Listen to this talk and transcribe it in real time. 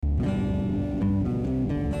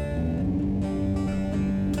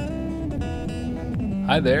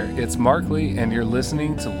Hi there, it's Markley, and you're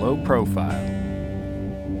listening to Low Profile.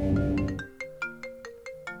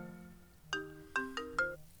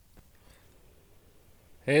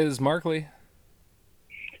 Hey, this is Markley.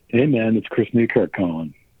 Hey man, it's Chris Newkirk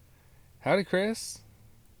calling. Howdy, Chris.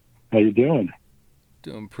 How you doing?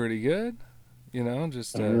 Doing pretty good.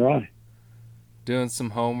 Just All right. doing some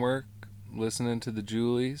homework, listening to the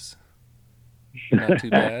Julies. Not too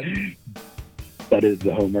bad. That is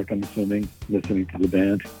the homework, I'm assuming, listening to the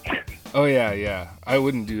band. Oh, yeah. I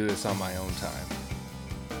wouldn't do this on my own time.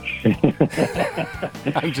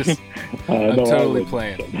 I'm No, totally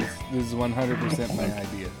playing. This is 100% my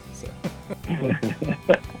idea. So.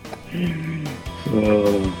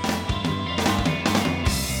 Oh.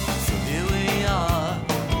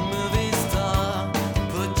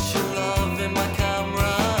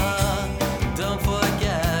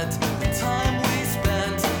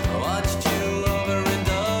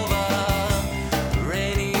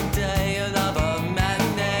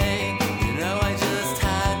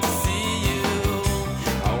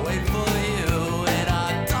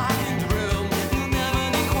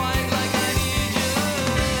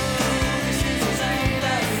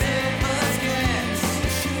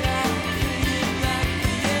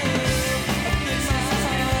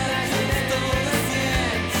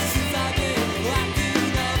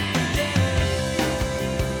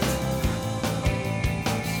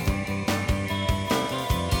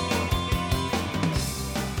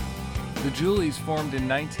 The Julies formed in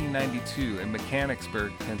 1992 in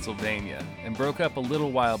Mechanicsburg, Pennsylvania, and broke up a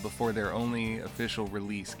little while before their only official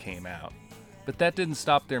release came out. But that didn't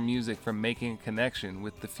stop their music from making a connection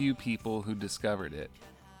with the few people who discovered it.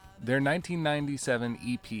 Their 1997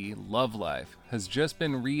 EP, Love Life, has just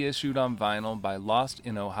been reissued on vinyl by Lost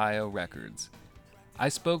in Ohio Records. I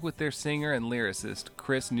spoke with their singer and lyricist,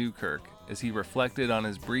 Chris Newkirk, as he reflected on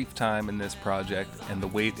his brief time in this project and the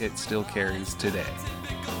weight it still carries today.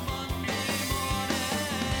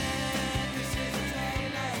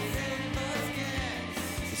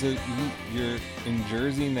 So you're in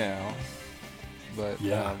Jersey now, but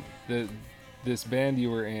Yeah. This band you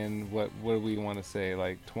were in, what do we want to say,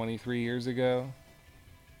 like 23 years ago?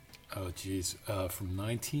 Oh, geez. From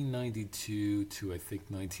 1992 to, I think,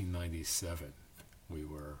 1997, we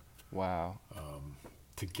were Wow.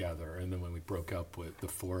 together. And then when we broke up with the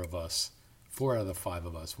four out of the five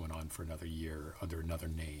of us went on for another year under another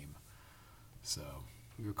name. So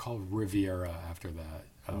we were called Riviera after that.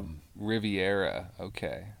 Riviera,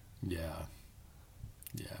 okay. Yeah,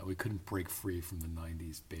 we couldn't break free from the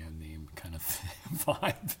 '90s band name kind of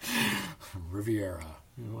vibe. Riviera,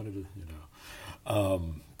 we wanted to,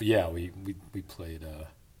 But yeah, we played.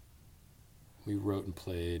 We wrote and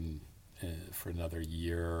played for another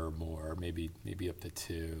year or more, maybe up to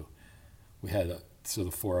two. We had so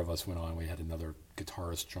the four of us went on. We had another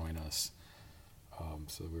guitarist join us,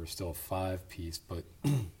 so we were still a 5-piece, but.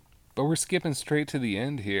 But we're skipping straight to the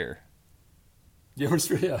end here. Yeah,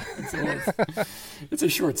 it's a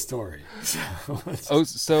short story.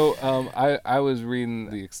 I was reading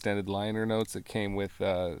the extended liner notes that came with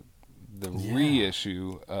the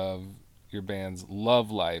reissue of your band's Love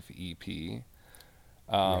Life EP,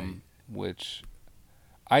 Right. which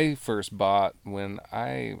I first bought when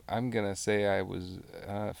I'm gonna say I was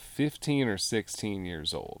 15 or 16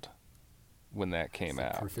 years old when that came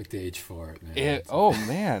out. Perfect age for it, man.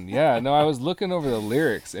 Man, yeah. No, I was looking over the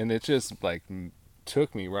lyrics and it just like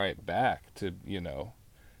took me right back to,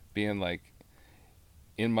 being like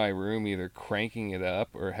in my room either cranking it up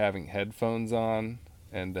or having headphones on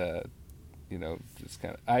and just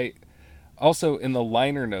kind of I also in the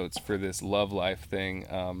liner notes for this Love Life thing,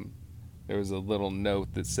 there was a little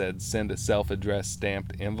note that said send a self-addressed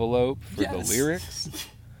stamped envelope for the lyrics.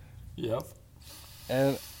 Yep.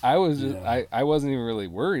 And I was just, I wasn't even really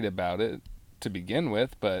worried about it to begin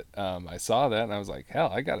with, but I saw that and I was like, hell,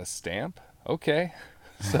 I got a stamp? Okay.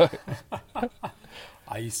 So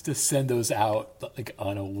I used to send those out like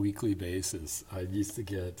on a weekly basis. We used to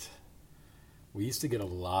get a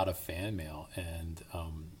lot of fan mail, and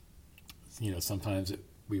sometimes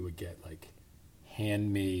we would get like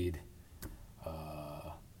handmade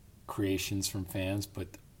creations from fans, but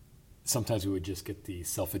sometimes we would just get the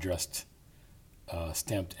self-addressed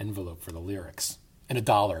stamped envelope for the lyrics, and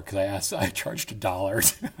 $1 because I charged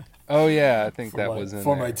 $1. Oh yeah, I think that was in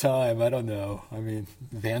for there. my time. I don't know. I mean,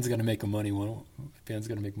 the band's gonna make money one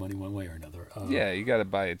way or another. Yeah, you got to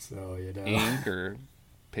buy it ink or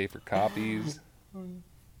pay for copies.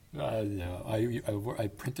 No, I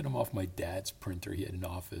printed them off my dad's printer. He had an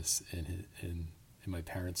office in my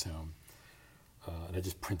parents' home, and I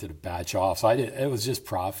just printed a batch off. So it was just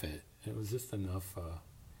profit. It was just enough.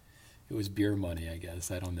 it was beer money, I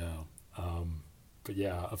guess. I don't know. But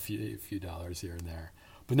yeah, a few dollars here and there.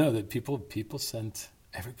 But no, that people sent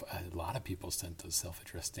a lot of people sent those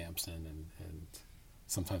self-addressed stamps in, and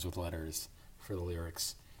sometimes with letters for the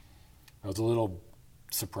lyrics. I was a little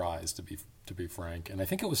surprised, to be frank, and I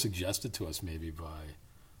think it was suggested to us maybe by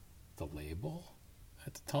the label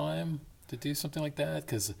at the time to do something like that,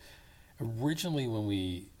 because originally when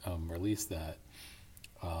we released that,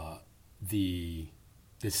 the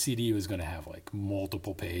CD was going to have like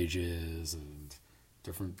multiple pages and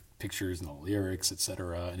different pictures and the lyrics,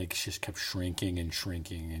 etc., and it just kept shrinking and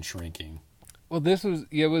shrinking and shrinking. Well,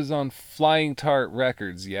 it was on Flying Tart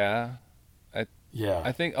Records, yeah. Yeah,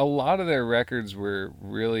 I think a lot of their records were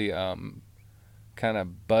really kind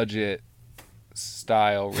of budget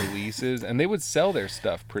style releases, and they would sell their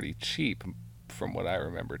stuff pretty cheap, from what I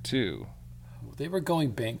remember too. they were going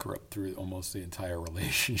bankrupt through almost the entire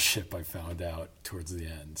relationship, I found out towards the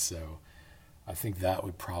end. So I think that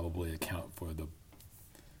would probably account for the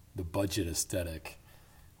budget aesthetic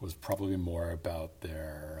was probably more about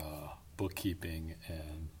their bookkeeping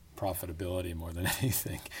and profitability more than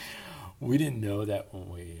anything. We didn't know that when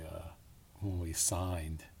we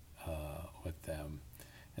signed with them,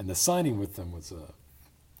 and the signing with them was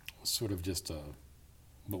sort of just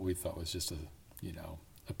what we thought was just a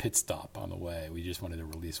pit stop on the way. We just wanted to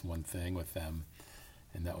release one thing with them,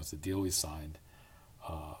 and that was the deal we signed.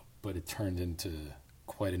 But it turned into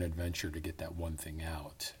quite an adventure to get that one thing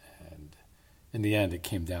out, and in the end, it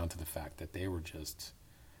came down to the fact that they were just.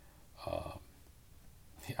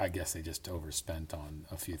 I guess they just overspent on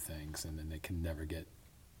a few things, and then they can never get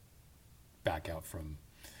back out from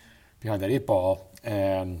behind that 8 ball.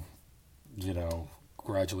 And,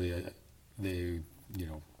 gradually they,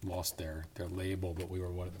 lost their label, but we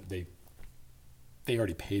were they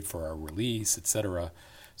already paid for our release, etc.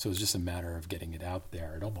 So it was just a matter of getting it out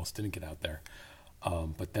there. It almost didn't get out there.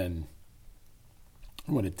 But then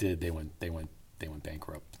when it did, they went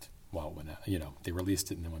bankrupt. Well, when they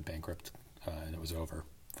released it and then went bankrupt, and it was over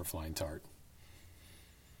for Flying Tart.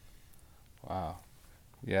 Wow.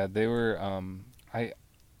 Yeah, they were. I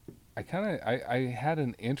had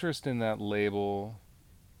an interest in that label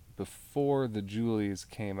before the Julies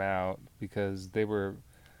came out, because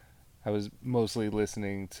I was mostly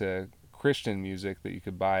listening to Christian music that you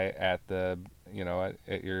could buy at the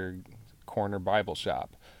at your corner Bible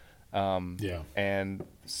shop. And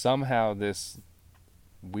somehow this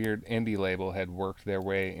weird indie label had worked their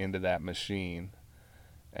way into that machine,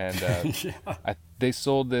 and they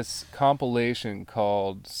sold this compilation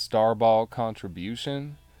called Starball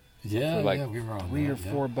Contribution for like we were on $3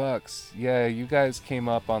 or $4. Yeah, you guys came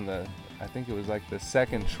up on I think it was like the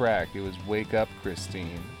second track. It was Wake Up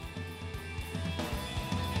Christine.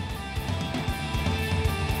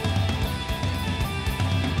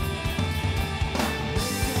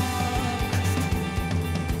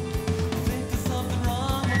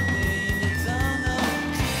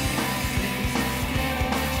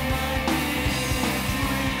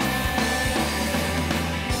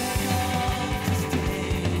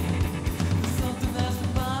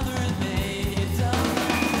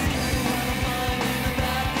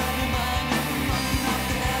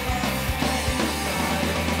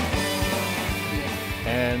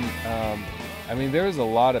 There was a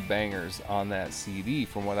lot of bangers on that CD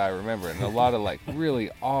from what I remember, and a lot of like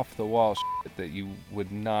really off the wall shit that you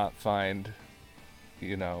would not find,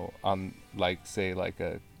 on like say like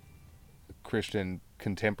a Christian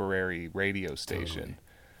contemporary radio station. Totally.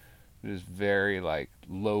 It was very like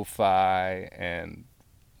lo-fi and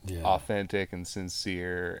authentic and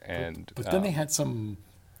sincere, and but then they had some.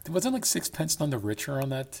 Wasn't like Sixpence None the Richer on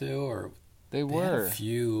that too, or they had were a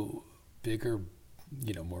few bigger,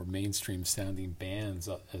 more mainstream sounding bands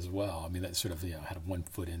as well. I mean, that sort of had one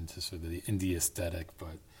foot into sort of the indie aesthetic,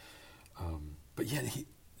 but yeah,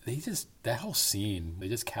 they just, that whole scene, they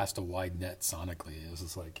just cast a wide net sonically. It was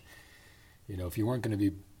just like, if you weren't going to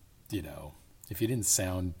be, if you didn't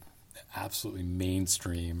sound absolutely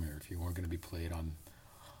mainstream, or if you weren't going to be played on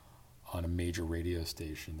a major radio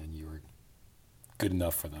station, then you were good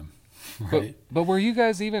enough for them, right? But were you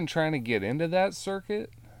guys even trying to get into that circuit?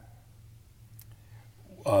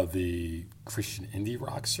 The Christian indie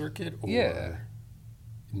rock circuit? Or, yeah.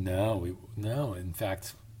 No. In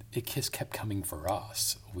fact, it just kept coming for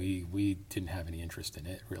us. We didn't have any interest in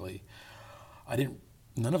it, really.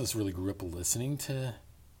 None of us really grew up listening to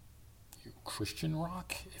Christian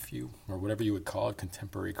rock, or whatever you would call it,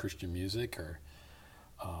 contemporary Christian music, or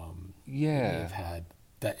we may have had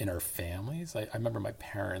that in our families. I remember my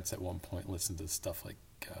parents at one point listened to stuff like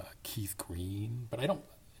Keith Green, but I don't.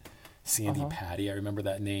 Sandy Patty, I remember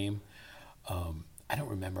that name. I don't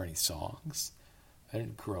remember any songs. I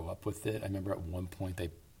didn't grow up with it. I remember at one point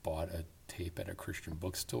they bought a tape at a Christian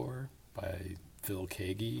bookstore by Phil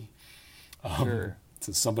Keaggy. Sure.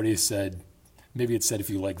 So somebody said, maybe it said, if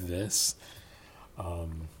you like this,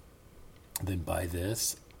 then buy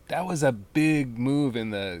this. That was a big move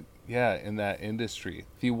in that industry.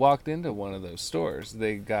 If you walked into one of those stores,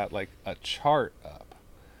 they got like a chart up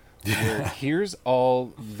where here's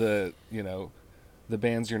all the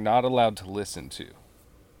bands you're not allowed to listen to.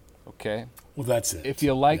 Okay? Well, that's it. If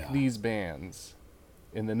you like these bands,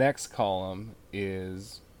 in the next column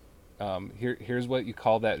is here's what you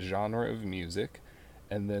call that genre of music,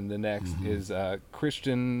 and then the next is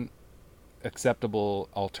Christian acceptable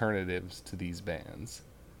alternatives to these bands.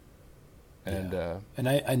 And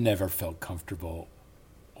I never felt comfortable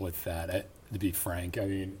with that. To be frank, I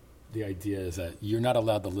mean, the idea is that you're not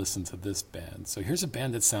allowed to listen to this band, so here's a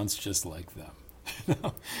band that sounds just like them.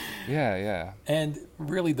 Yeah. And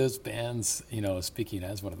really, those bands, speaking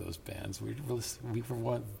as one of those bands, we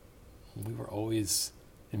were always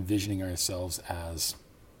envisioning ourselves as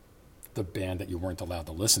the band that you weren't allowed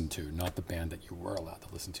to listen to, not the band that you were allowed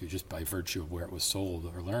to listen to, just by virtue of where it was sold.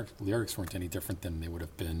 Our lyrics weren't any different than they would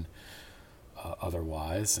have been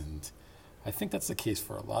otherwise, and I think that's the case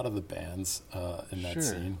for a lot of the bands in that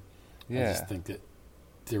scene. Yeah. I just think that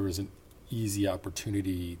there was an easy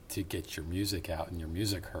opportunity to get your music out and your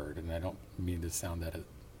music heard, and I don't mean to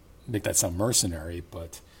make that sound mercenary,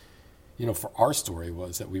 but for our story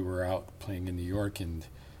was that we were out playing in New York, and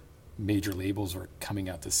major labels were coming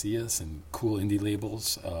out to see us, and cool indie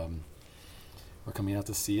labels were coming out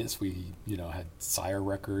to see us. We had Sire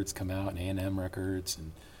Records come out, and A&M Records,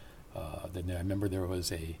 and then I remember there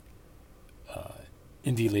was a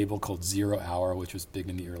indie label called Zero Hour, which was big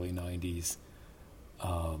in the early 90s,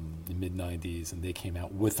 the mid 90s, and they came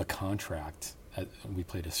out with a contract. We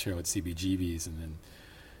played a show at CBGB's, and then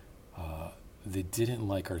they didn't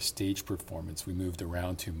like our stage performance. We moved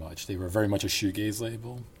around too much. They were very much a shoegaze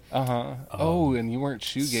label. And you weren't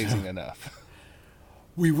shoegazing enough.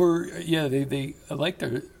 We were, they liked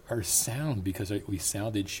our sound because we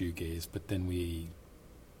sounded shoegaze, but then we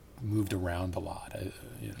moved around a lot.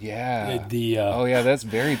 That's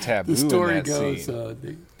very taboo. The story in that goes,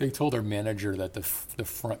 scene. they told our manager that the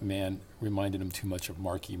front man reminded him too much of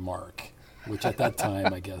Marky Mark, which at that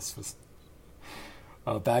time I guess was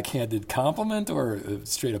a backhanded compliment or a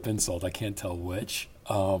straight up insult. I can't tell which.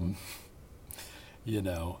 If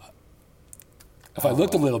I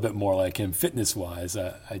looked a little bit more like him fitness wise,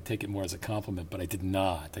 I'd take it more as a compliment, but I did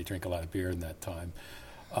not. I drank a lot of beer in that time.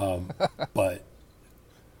 But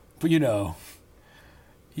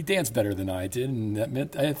he danced better than I did, and that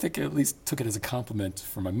meant I think I at least took it as a compliment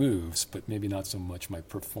for my moves, but maybe not so much my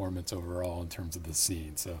performance overall in terms of the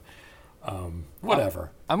scene. So,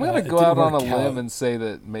 whatever. I'm going to go out on a limb and say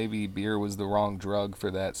that maybe beer was the wrong drug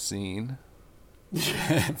for that scene.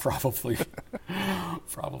 Probably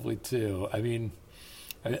too. I mean,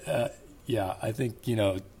 I think,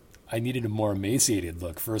 I needed a more emaciated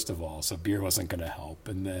look, first of all, so beer wasn't going to help.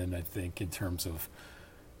 And then I think in terms of,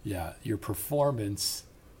 your performance,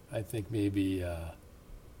 I think maybe,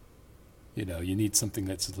 you need something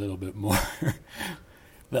that's a little bit more,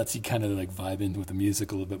 lets you kind of like vibe in with the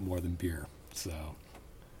music a little bit more than beer. So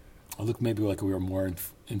I look maybe like we were more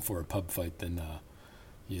in for a pub fight than,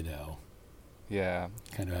 kind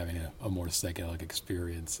of having a more psychedelic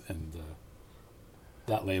experience. And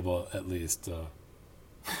that label, at least,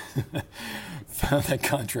 found that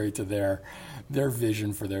contrary to their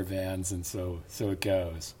vision for their vans, and so it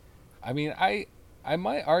goes. I mean, I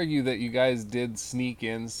might argue that you guys did sneak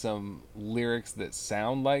in some lyrics that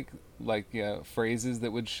sound like phrases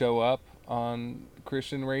that would show up on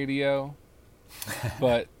Christian radio,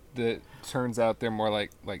 but that turns out they're more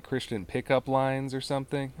like Christian pickup lines or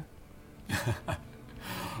something.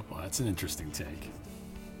 Well, that's an interesting take.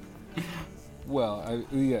 Well,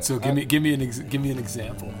 So give me an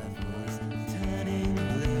example.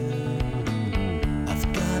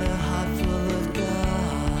 I've got a heart full of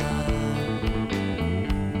God,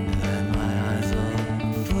 and my eyes are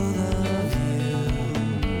full of you.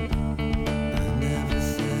 I never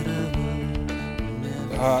said a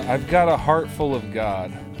word. I've got a heart full of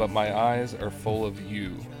God, but my eyes are full of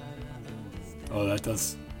you. Oh, that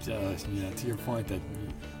does. To your point, that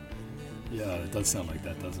it does sound like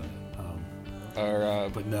that, doesn't it?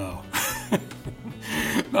 But no,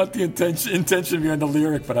 not the intention behind the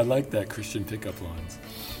lyric. But I like that Christian pickup lines.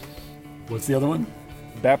 What's the other one?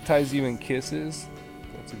 Baptize you in kisses.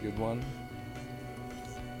 That's a good one.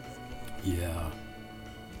 Yeah.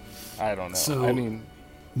 I don't know. So, I mean,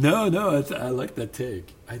 no, I like that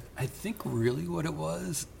take. I think really what it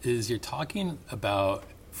was is you're talking about,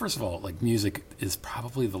 first of all, like music is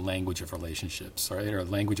probably the language of relationships, right? Or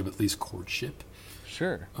language of at least courtship.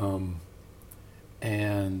 Sure.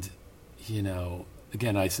 And, you know,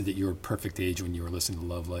 again, I said that you were perfect age when you were listening to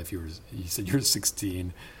Love Life. You said you were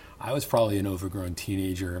 16. I was probably an overgrown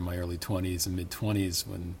teenager in my early 20s and mid 20s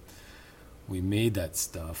when we made that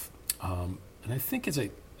stuff. And I think as a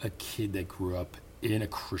kid that grew up in a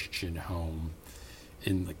Christian home,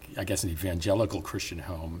 in like, I guess an evangelical Christian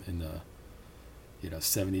home in the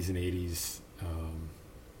 70s and 80s,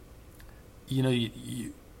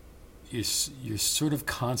 you're sort of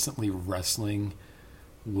constantly wrestling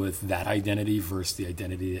with that identity versus the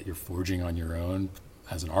identity that you're forging on your own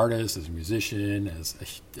as an artist, as a musician,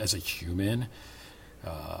 as a human,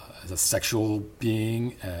 as a sexual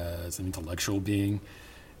being, as an intellectual being.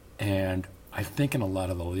 And I think in a lot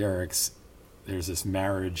of the lyrics, there's this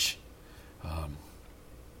marriage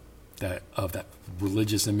that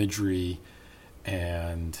religious imagery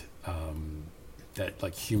and that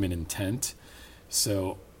like human intent.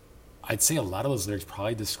 So I'd say a lot of those lyrics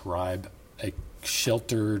probably describe a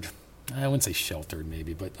sheltered, I wouldn't say sheltered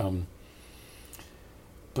maybe, but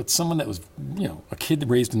someone that was, a kid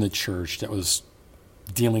raised in the church that was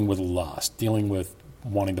dealing with lust, dealing with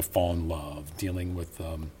wanting to fall in love, dealing with,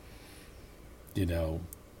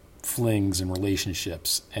 flings and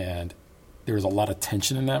relationships. And there was a lot of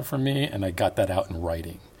tension in that for me, and I got that out in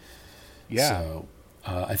writing. Yeah. So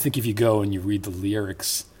I think if you go and you read the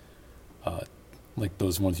lyrics, like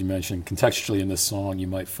those ones you mentioned, contextually in this song, you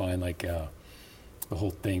might find like the whole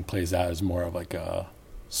thing plays out as more of like a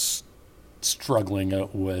struggling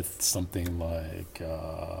with something like,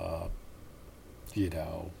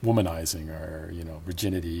 womanizing or,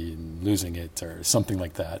 virginity and losing it or something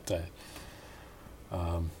like that.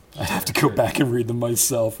 I'd have to go back and read them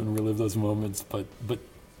myself and relive those moments, but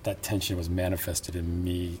that tension was manifested in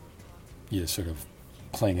me, sort of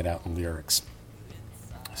playing it out in lyrics.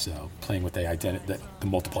 So playing with the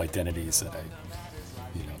multiple identities that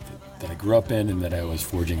I grew up in and that I was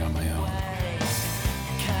forging on my own.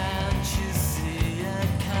 Can't you see it?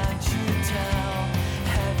 Can't you tell?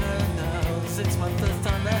 Heaven knows it's my first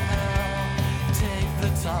time to hell. Take the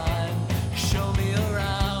time, show me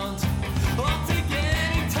around. I'll take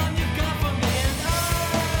any time you got for me. And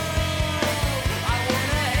I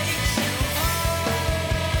wanna hate you.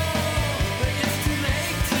 But it's too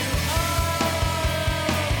late to.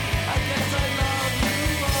 I guess I love you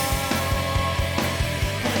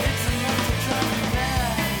but it's enough to drive me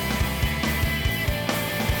mad.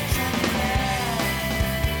 Drive me mad.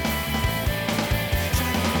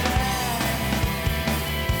 Drive me mad.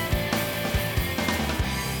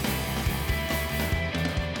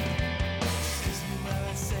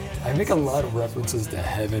 I make a lot of references to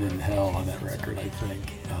heaven and hell on that record, I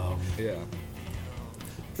think. Yeah.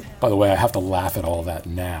 By the way, I have to laugh at all that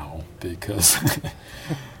now because,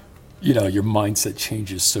 your mindset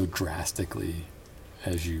changes so drastically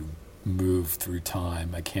as you move through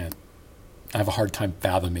time. I have a hard time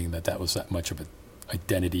fathoming that was that much of an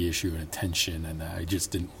identity issue and attention, and I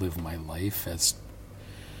just didn't live my life as,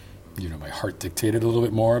 my heart dictated a little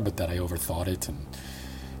bit more, but that I overthought it and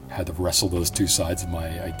had to wrestle those two sides of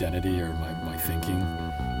my identity or my thinking.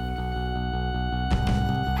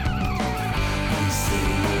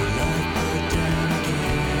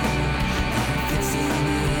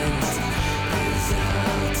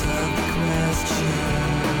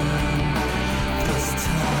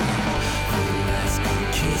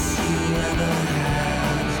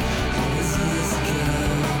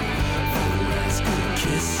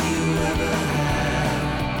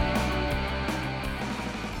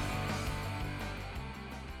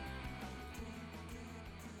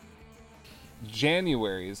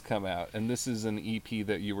 January has come out, and this is an EP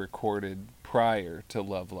that you recorded prior to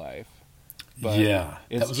Love Life. But yeah,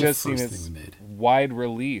 it's that was just the seen first its thing we made. wide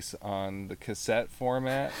release on the cassette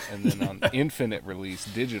format and then on infinite release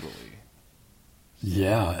digitally.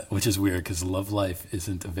 Yeah, which is weird because Love Life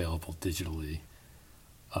isn't available digitally,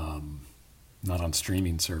 not on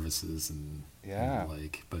streaming services and Yeah.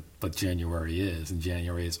 but January is, and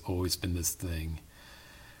January has always been this thing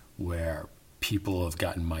where people have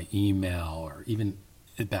gotten my email or even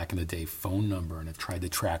back in the day phone number and have tried to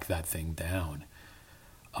track that thing down.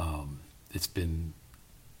 It's been,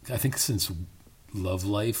 I think, since Love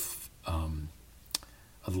Life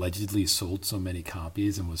allegedly sold so many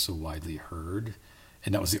copies and was so widely heard,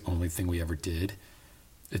 and that was the only thing we ever did,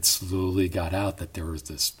 it slowly got out that there was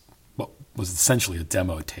this, what was essentially a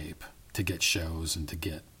demo tape to get shows and to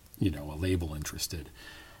get, a label interested,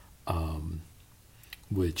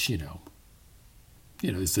 which,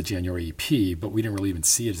 it's the January EP, but we didn't really even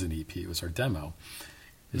see it as an EP. It was our demo.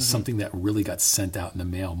 It's something that really got sent out in the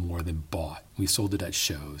mail more than bought. We sold it at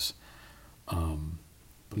shows.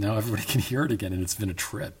 But now everybody can hear it again, and it's been a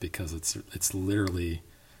trip because it's literally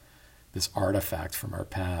this artifact from our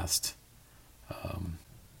past.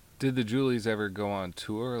 Did the Julies ever go on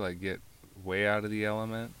tour, like get way out of the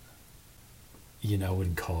element? I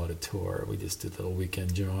wouldn't call it a tour. We just did little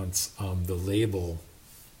weekend jaunts. The label,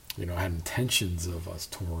 had intentions of us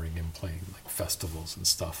touring and playing like festivals and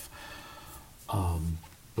stuff.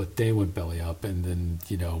 But they went belly up, and then,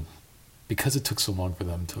 because it took so long for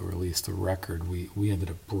them to release the record, we ended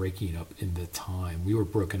up breaking up in the time. We were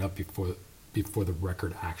broken up before the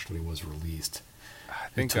record actually was released. I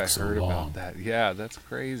think I heard about that. Yeah, that's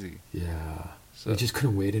crazy. Yeah. So we just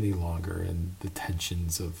couldn't wait any longer, and the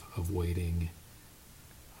tensions of waiting.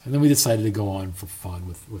 And then we decided to go on for fun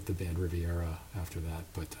with the band Riviera after that.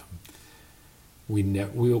 But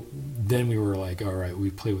then we were like, all right, we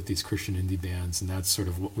play with these Christian indie bands, and that's sort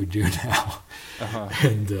of what we do now.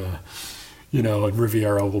 And and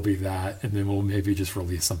Riviera will be that, and then we'll maybe just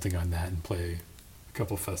release something on that and play a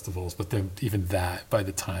couple festivals. But then even that, by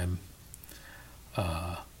the time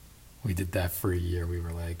we did that for a year, we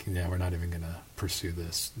were like, yeah, we're not even gonna pursue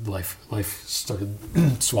this. Life started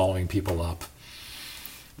swallowing people up.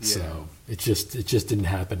 Yeah. So it just didn't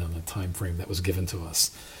happen on the time frame that was given to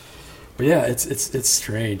us. But yeah, it's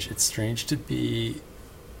strange. It's strange to be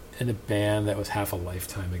in a band that was half a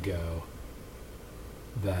lifetime ago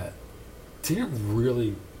that didn't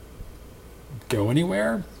really go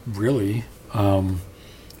anywhere, really, and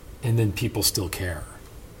then people still care.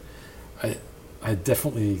 I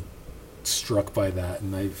definitely struck by that,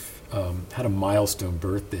 and I've had a milestone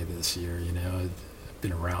birthday this year. I've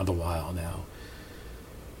been around a while now,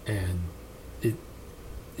 and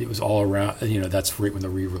it was all around. That's right when the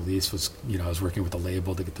re-release was. I was working with the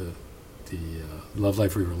label to get the Love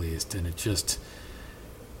Life re-released, and it just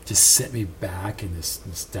set me back in this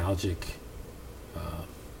nostalgic,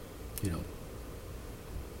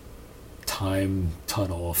 time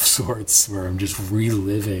tunnel of sorts, where I'm just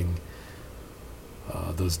reliving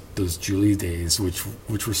those Julie days, which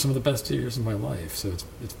were some of the best years of my life. So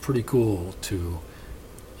it's pretty cool to,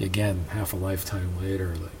 again, half a lifetime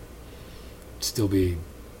later, like, still be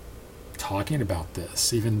talking about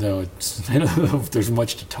this, even though I don't know if there's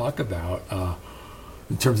much to talk about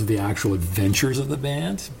in terms of the actual adventures of the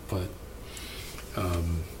band, but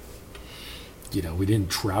we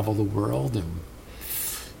didn't travel the world, and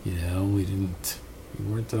we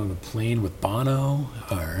weren't on a plane with Bono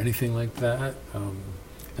or anything like that. And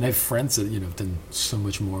I have friends that have done so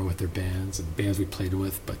much more with their bands and bands we played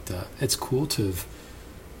with, but it's cool to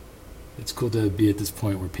be at this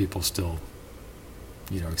point where people still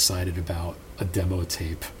excited about a demo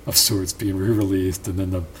tape of sorts being re-released, and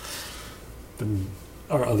then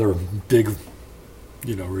our other big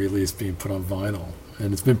release being put on vinyl.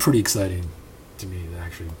 And it's been pretty exciting to me to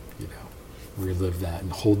actually relive that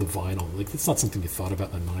and hold the vinyl. Like, it's not something you thought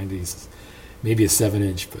about in the 90s. Maybe a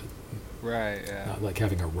 7-inch, but right, yeah, not like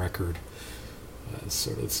having a record.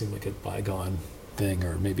 Sort of seemed like a bygone thing,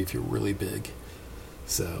 or maybe if you're really big.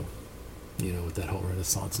 So, with that whole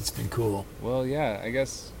renaissance, it's been cool. Well, yeah, I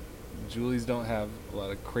guess Julies don't have a lot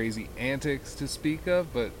of crazy antics to speak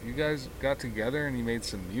of, but you guys got together and you made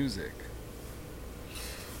some music.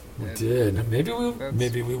 We did. Maybe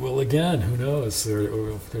we will again. Who knows?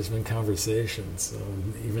 There's been conversations.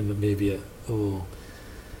 Even maybe a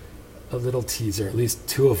little teaser. At least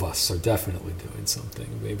two of us are definitely doing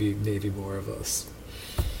something. Maybe more of us.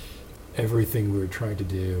 Everything we were trying to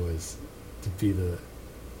do was to be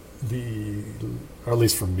or at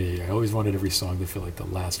least for me, I always wanted every song to feel like the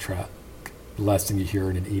last track, the last thing you hear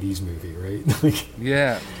in an 80s movie, right? Like,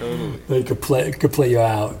 yeah, totally. They could play you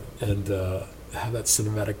out and have that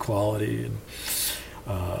cinematic quality, and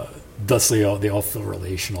thus they all feel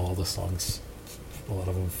relational. All the songs, a lot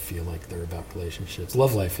of them feel like they're about relationships.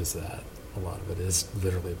 Love Life is that. A lot of it is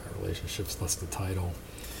literally about relationships. That's the title.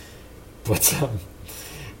 But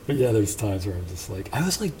yeah, there's times where I'm just like, I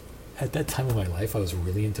was like, at that time of my life, I was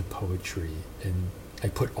really into poetry, and I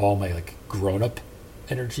put all my like grown-up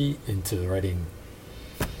energy into writing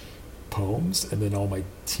poems, and then all my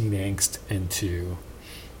teen angst into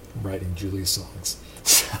writing Julie songs.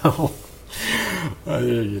 So, I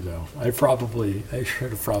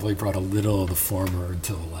should have probably brought a little of the former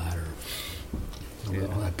into the latter. A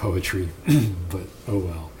little of that poetry, but oh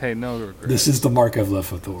well. Hey, no regrets. This is the mark I've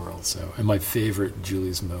left with the world. So, and my favorite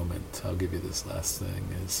Julie's moment, I'll give you this last thing,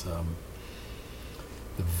 is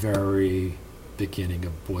the very beginning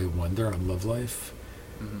of Boy Wonder on Love Life.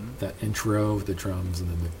 That intro with the drums and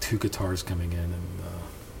then the two guitars coming in and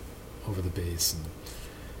over the bass, and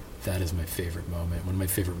that is my favorite moment, one of my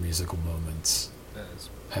favorite musical moments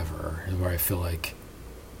ever, and where I feel like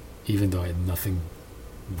even though I had nothing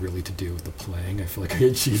really to do with the playing, I feel like I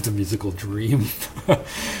achieved a musical dream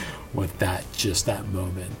with that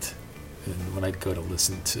moment. And when I'd go to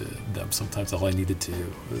listen to them, sometimes all I needed to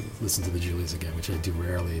listen to the Julies again, which I do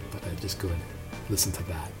rarely, but I'd just go and listen to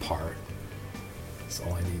that part. That's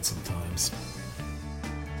all I need sometimes.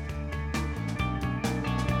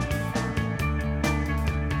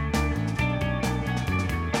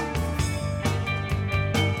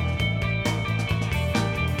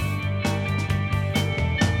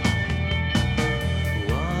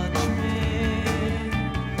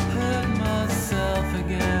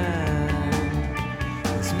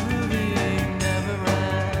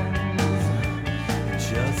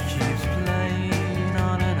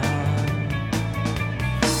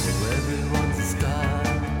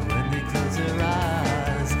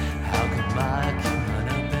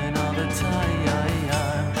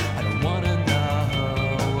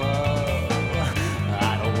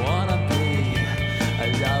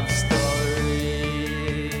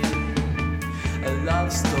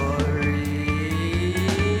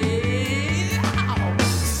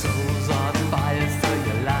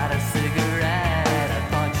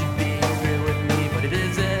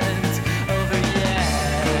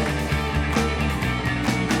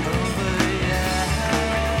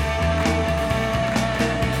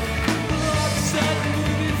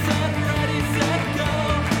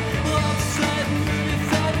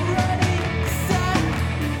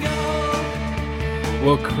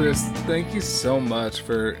 Well, Chris, thank you so much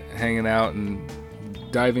for hanging out and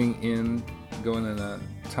diving in, going on a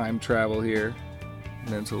time travel here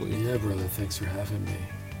mentally. Yeah, brother, thanks for having me.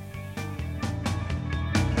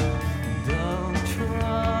 Don't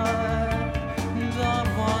try,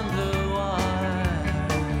 don't wonder why.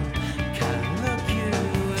 Can't look you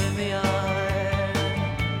in the eye.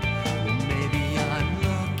 Well, maybe I'm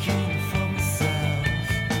looking for myself.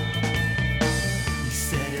 You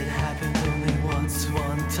said it happened only once,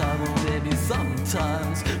 one time, or maybe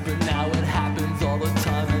sometimes, but now it happens all the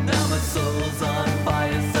time, and now my soul's on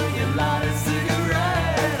fire. So you light a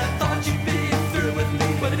cigarette. I thought you'd be through with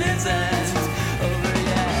me, but it isn't over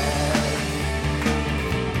yet.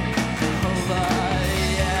 Over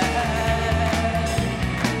yet.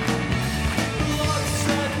 Love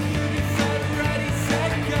said, movie said, ready,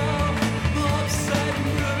 set, go. Love said,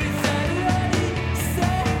 movie said, ready,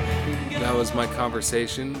 set, go. That was my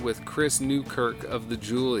conversation with Chris Newkirk of the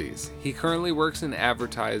Julies. He currently works in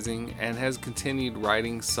advertising and has continued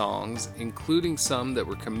writing songs, including some that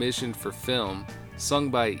were commissioned for film, sung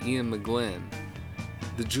by Ian McGlynn.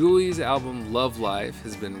 The Julies album Love Life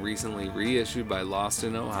has been recently reissued by Lost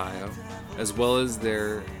in Ohio, as well as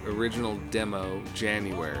their original demo,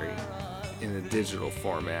 January, in a digital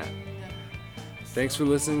format. Thanks for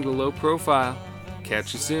listening to Low Profile.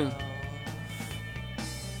 Catch you soon.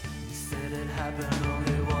 You said it happened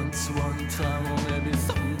only once, one time, or maybe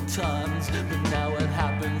sometimes, but now it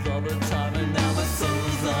happens all the time, and now my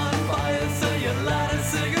soul's on fire. So you light a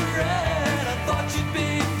cigarette. I thought you'd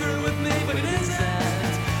be through with me, but it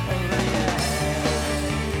isn't over yet.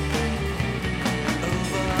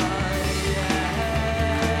 Over yet.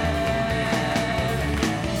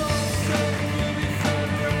 Love said, movie said,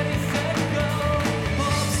 ready, set, go.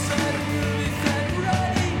 Love said, movie said,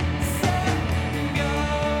 ready, set, go.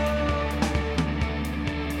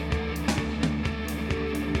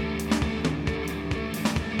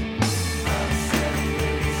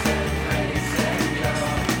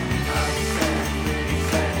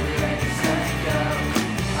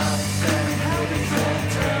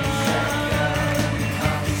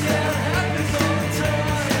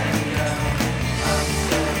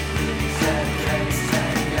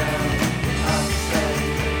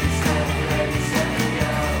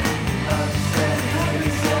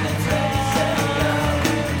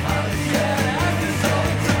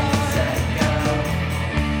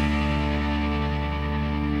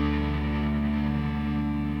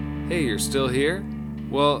 Hey, you're still here?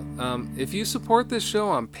 Well, if you support this show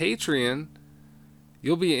on Patreon,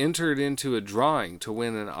 you'll be entered into a drawing to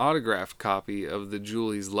win an autographed copy of the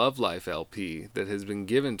Julies Love Life LP that has been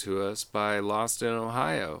given to us by Lost in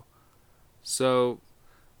Ohio. So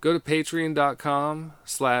go to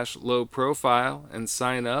patreon.com/lowprofile and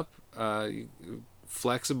sign up.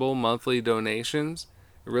 Flexible monthly donations.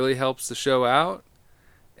 It really helps the show out.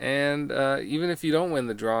 And even if you don't win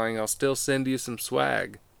the drawing, I'll still send you some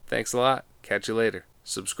swag. Thanks a lot. Catch you later.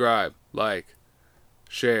 Subscribe, like,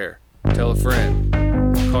 share, tell a friend,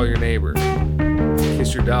 call your neighbor.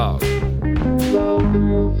 Kiss your dog.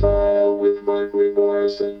 File with Mark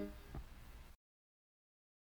Morrison.